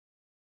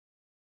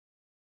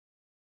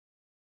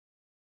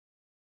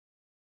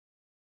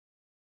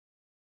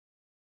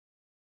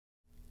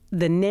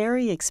The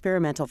NHERI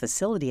experimental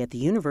facility at the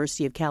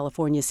University of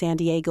California, San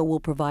Diego will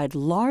provide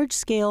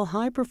large-scale,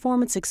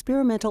 high-performance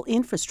experimental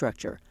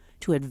infrastructure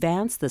to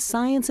advance the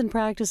science and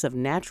practice of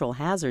natural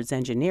hazards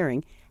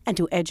engineering and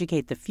to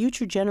educate the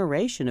future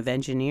generation of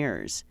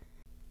engineers.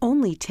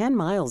 Only 10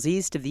 miles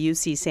east of the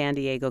UC San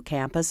Diego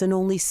campus and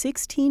only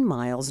 16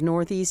 miles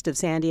northeast of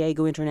San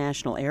Diego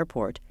International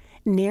Airport,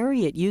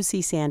 NHERI at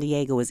UC San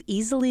Diego is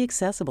easily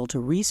accessible to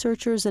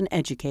researchers and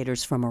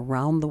educators from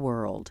around the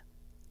world.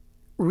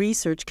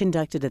 Research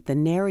conducted at the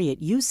NHERI at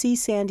UC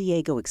San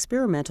Diego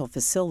experimental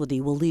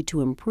facility will lead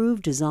to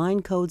improved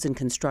design codes and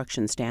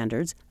construction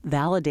standards,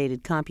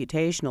 validated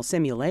computational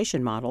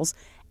simulation models,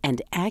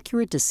 and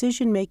accurate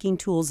decision-making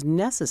tools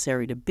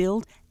necessary to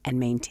build and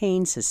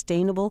maintain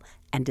sustainable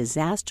and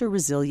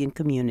disaster-resilient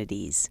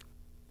communities.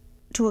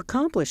 To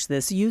accomplish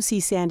this,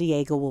 UC San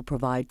Diego will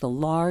provide the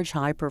large,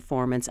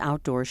 high-performance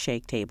outdoor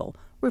shake table,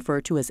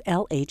 referred to as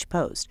LH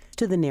Post,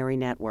 to the NHERI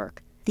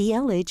network. The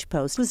LH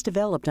Post was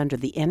developed under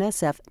the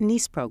NSF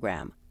NICE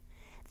program.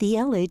 The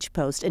LH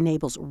Post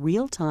enables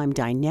real-time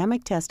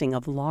dynamic testing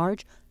of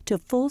large to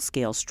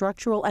full-scale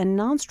structural and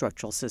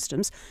non-structural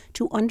systems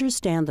to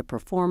understand the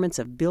performance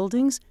of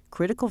buildings,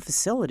 critical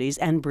facilities,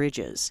 and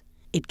bridges.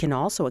 It can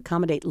also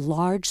accommodate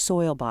large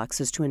soil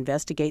boxes to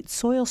investigate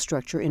soil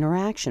structure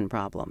interaction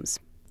problems.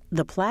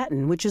 The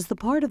platen, which is the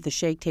part of the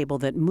shake table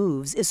that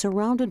moves, is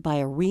surrounded by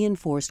a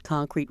reinforced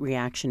concrete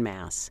reaction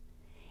mass.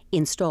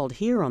 Installed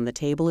here on the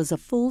table is a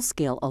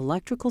full-scale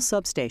electrical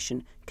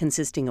substation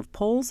consisting of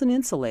poles and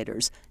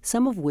insulators,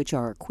 some of which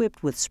are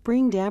equipped with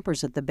spring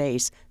dampers at the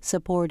base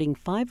supporting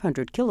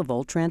 500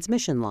 kilovolt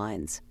transmission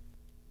lines.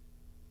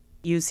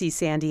 UC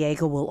San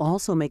Diego will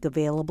also make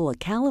available a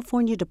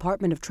California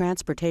Department of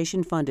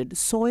Transportation-funded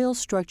Soil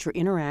Structure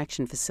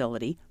Interaction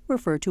Facility,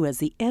 referred to as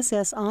the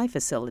SSI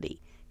facility,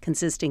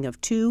 consisting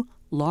of 2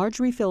 large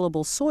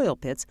refillable soil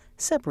pits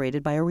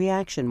separated by a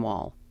reaction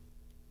wall.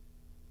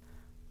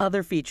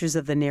 Other features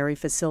of the NHERI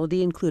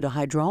facility include a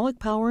hydraulic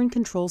power and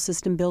control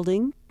system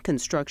building,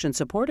 construction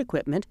support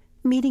equipment,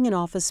 meeting and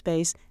office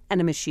space, and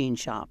a machine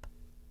shop.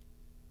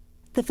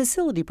 The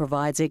facility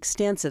provides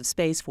extensive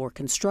space for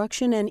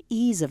construction and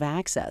ease of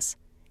access.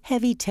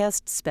 Heavy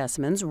test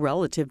specimens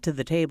relative to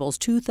the table's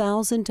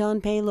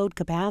 2,000-ton payload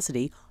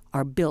capacity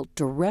are built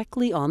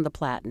directly on the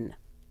platen.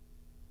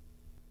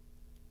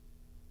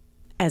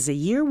 As a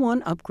Year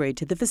 1 upgrade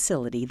to the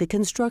facility, the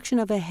construction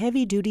of a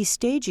heavy-duty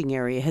staging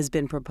area has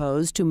been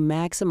proposed to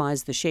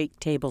maximize the shake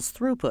table's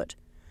throughput.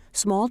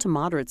 Small to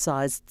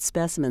moderate-sized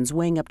specimens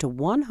weighing up to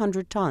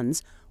 100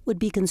 tons would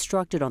be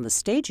constructed on the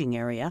staging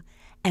area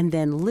and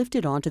then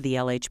lifted onto the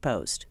LH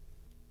Post.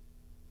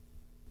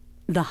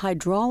 The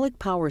hydraulic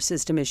power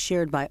system is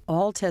shared by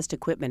all test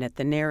equipment at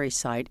the NHERI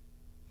site.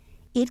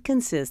 It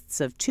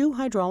consists of 2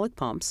 hydraulic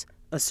pumps,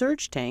 a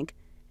surge tank,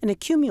 an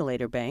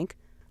accumulator bank,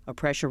 a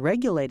pressure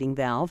regulating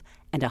valve,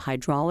 and a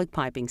hydraulic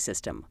piping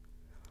system.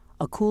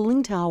 A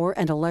cooling tower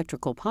and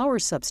electrical power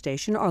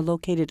substation are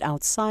located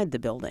outside the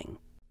building.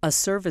 A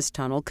service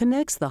tunnel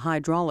connects the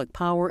hydraulic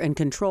power and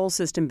control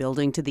system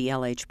building to the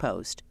LH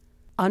Post.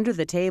 Under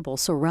the table,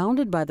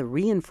 surrounded by the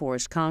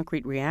reinforced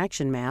concrete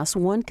reaction mass,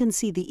 one can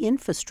see the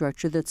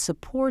infrastructure that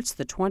supports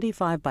the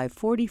 25 by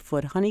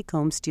 40-foot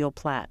honeycomb steel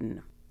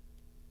platen.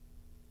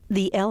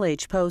 The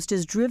LH Post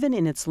is driven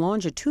in its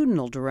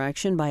longitudinal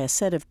direction by a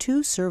set of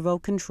 2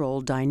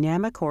 servo-controlled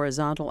dynamic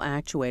horizontal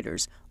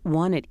actuators,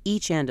 one at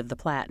each end of the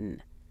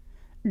platen.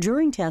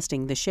 During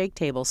testing, the shake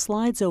table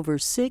slides over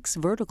 6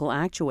 vertical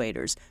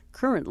actuators,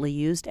 currently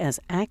used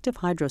as active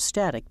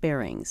hydrostatic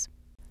bearings.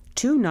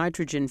 2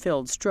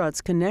 nitrogen-filled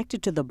struts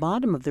connected to the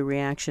bottom of the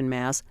reaction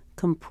mass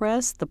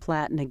compress the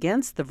platen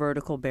against the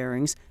vertical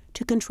bearings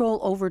to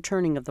control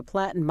overturning of the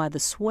platen by the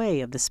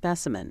sway of the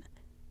specimen.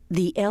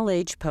 The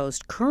LH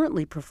Post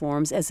currently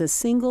performs as a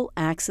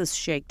single-axis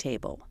shake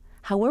table.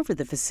 However,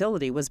 the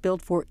facility was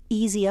built for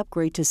easy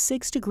upgrade to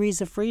 6 degrees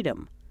of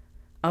freedom.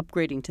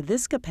 Upgrading to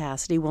this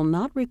capacity will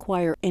not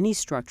require any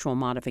structural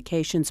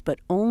modifications, but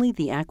only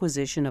the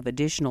acquisition of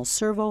additional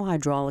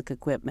servo-hydraulic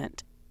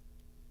equipment.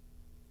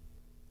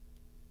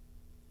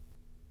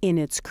 In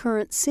its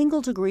current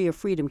single degree of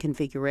freedom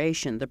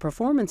configuration, the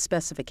performance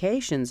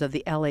specifications of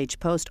the LH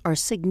Post are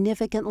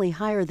significantly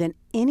higher than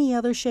any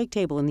other shake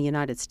table in the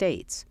United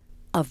States.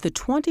 Of the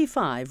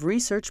 25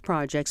 research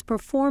projects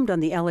performed on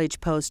the LH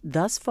Post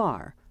thus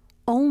far,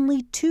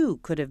 only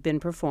 2 could have been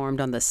performed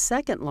on the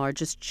second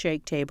largest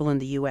shake table in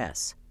the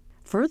U.S.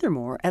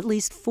 Furthermore, at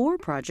least 4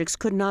 projects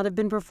could not have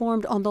been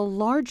performed on the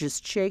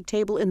largest shake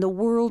table in the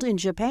world in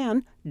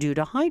Japan due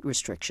to height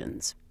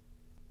restrictions.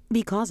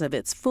 Because of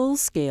its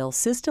full-scale,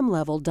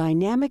 system-level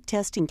dynamic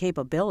testing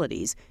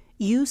capabilities,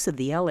 use of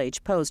the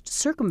LH Post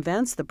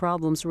circumvents the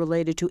problems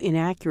related to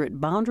inaccurate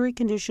boundary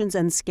conditions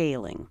and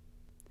scaling.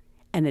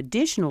 An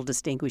additional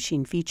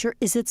distinguishing feature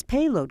is its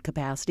payload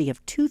capacity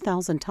of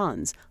 2,000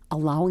 tons,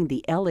 allowing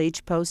the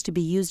LH Post to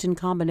be used in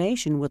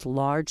combination with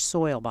large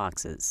soil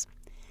boxes.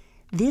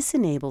 This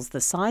enables the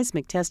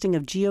seismic testing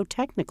of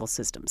geotechnical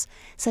systems,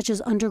 such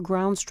as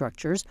underground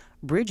structures,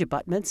 bridge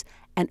abutments,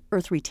 and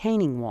earth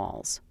retaining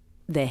walls.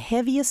 The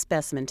heaviest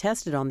specimen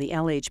tested on the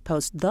LH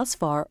post thus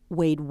far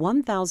weighed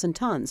 1,000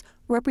 tons,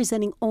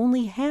 representing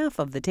only half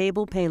of the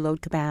table payload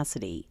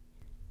capacity.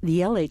 The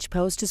LH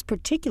post is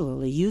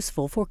particularly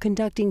useful for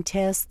conducting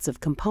tests of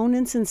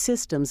components and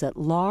systems at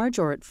large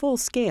or at full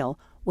scale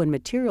when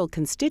material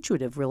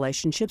constitutive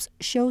relationships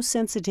show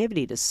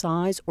sensitivity to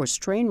size or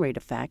strain rate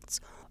effects,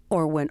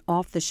 or when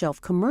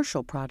off-the-shelf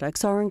commercial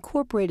products are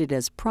incorporated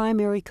as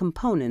primary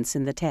components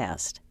in the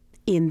test.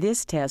 In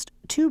this test,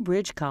 2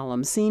 bridge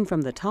columns seen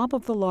from the top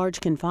of the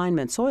large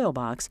confinement soil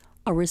box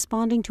are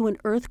responding to an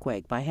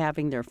earthquake by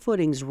having their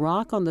footings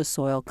rock on the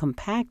soil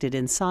compacted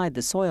inside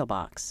the soil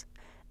box.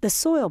 The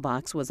soil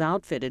box was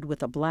outfitted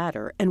with a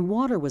bladder, and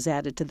water was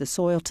added to the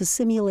soil to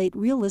simulate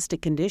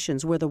realistic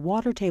conditions where the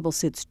water table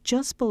sits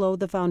just below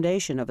the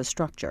foundation of a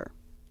structure.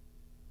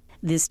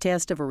 This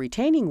test of a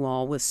retaining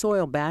wall with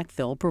soil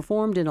backfill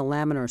performed in a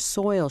laminar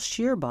soil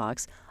shear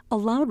box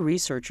allowed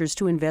researchers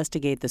to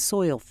investigate the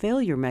soil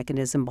failure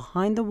mechanism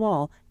behind the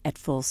wall at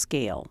full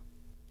scale.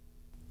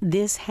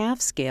 This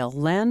half-scale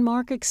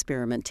landmark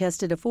experiment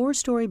tested a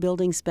 4-story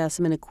building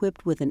specimen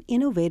equipped with an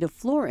innovative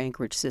floor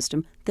anchorage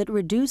system that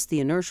reduced the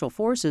inertial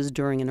forces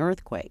during an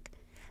earthquake,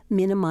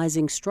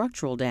 minimizing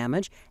structural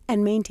damage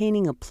and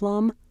maintaining a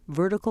plumb,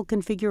 vertical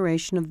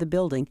configuration of the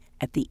building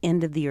at the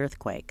end of the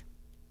earthquake.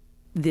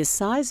 This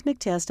seismic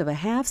test of a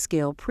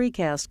half-scale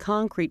precast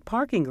concrete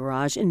parking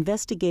garage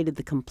investigated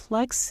the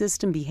complex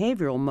system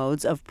behavioral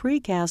modes of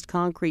precast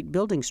concrete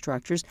building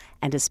structures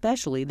and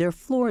especially their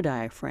floor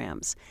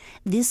diaphragms.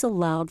 This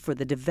allowed for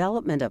the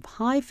development of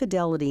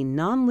high-fidelity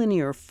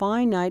nonlinear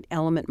finite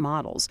element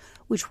models,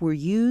 which were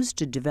used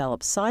to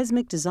develop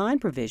seismic design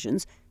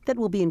provisions that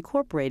will be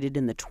incorporated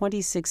in the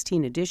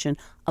 2016 edition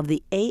of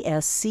the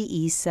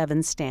ASCE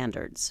 7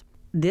 standards.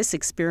 This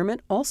experiment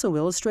also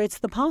illustrates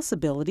the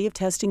possibility of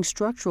testing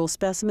structural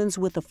specimens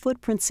with a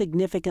footprint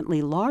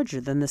significantly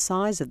larger than the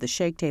size of the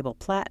shake table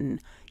platen,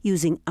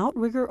 using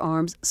outrigger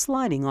arms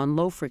sliding on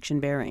low-friction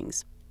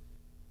bearings.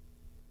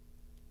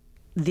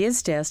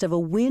 This test of a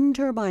wind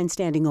turbine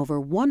standing over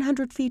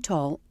 100 feet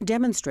tall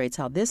demonstrates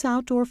how this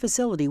outdoor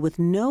facility with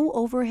no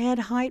overhead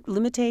height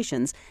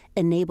limitations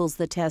enables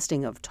the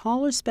testing of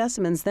taller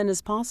specimens than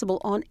is possible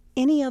on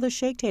any other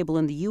shake table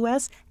in the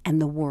U.S.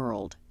 and the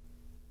world.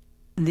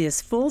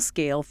 This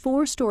full-scale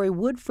 4-story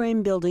wood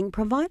frame building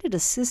provided a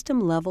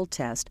system-level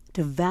test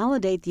to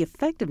validate the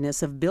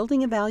effectiveness of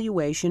building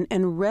evaluation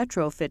and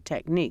retrofit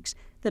techniques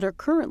that are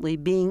currently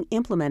being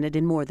implemented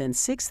in more than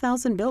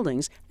 6,000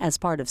 buildings as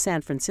part of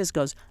San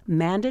Francisco's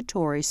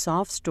mandatory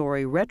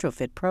soft-story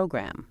retrofit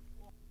program.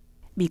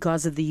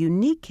 Because of the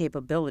unique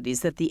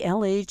capabilities that the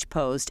LH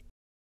post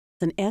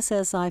and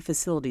SSI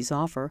facilities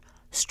offer,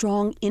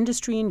 strong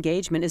industry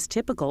engagement is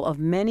typical of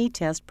many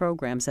test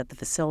programs at the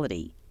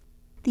facility.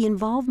 The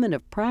involvement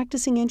of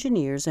practicing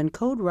engineers and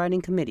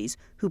code-writing committees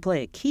who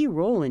play a key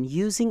role in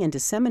using and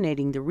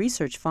disseminating the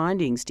research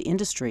findings to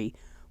industry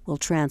will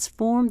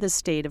transform the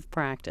state of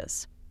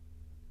practice.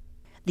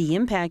 The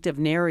impact of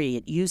NHERI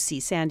at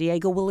UC San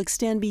Diego will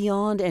extend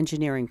beyond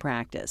engineering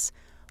practice.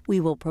 We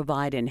will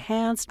provide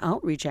enhanced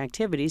outreach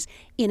activities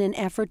in an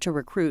effort to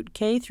recruit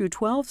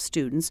K-12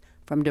 students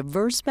from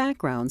diverse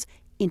backgrounds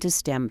into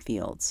STEM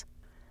fields.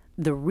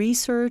 The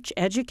research,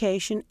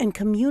 education, and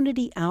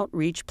community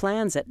outreach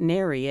plans at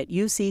NHERI at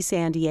UC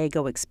San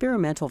Diego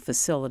experimental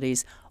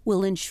facilities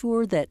will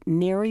ensure that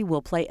NHERI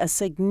will play a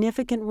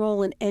significant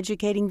role in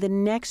educating the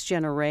next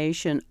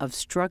generation of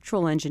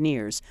structural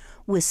engineers,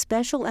 with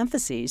special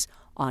emphasis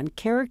on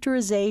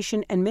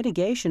characterization and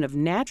mitigation of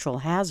natural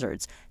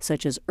hazards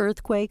such as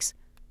earthquakes,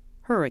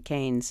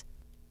 hurricanes,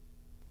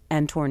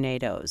 and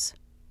tornadoes.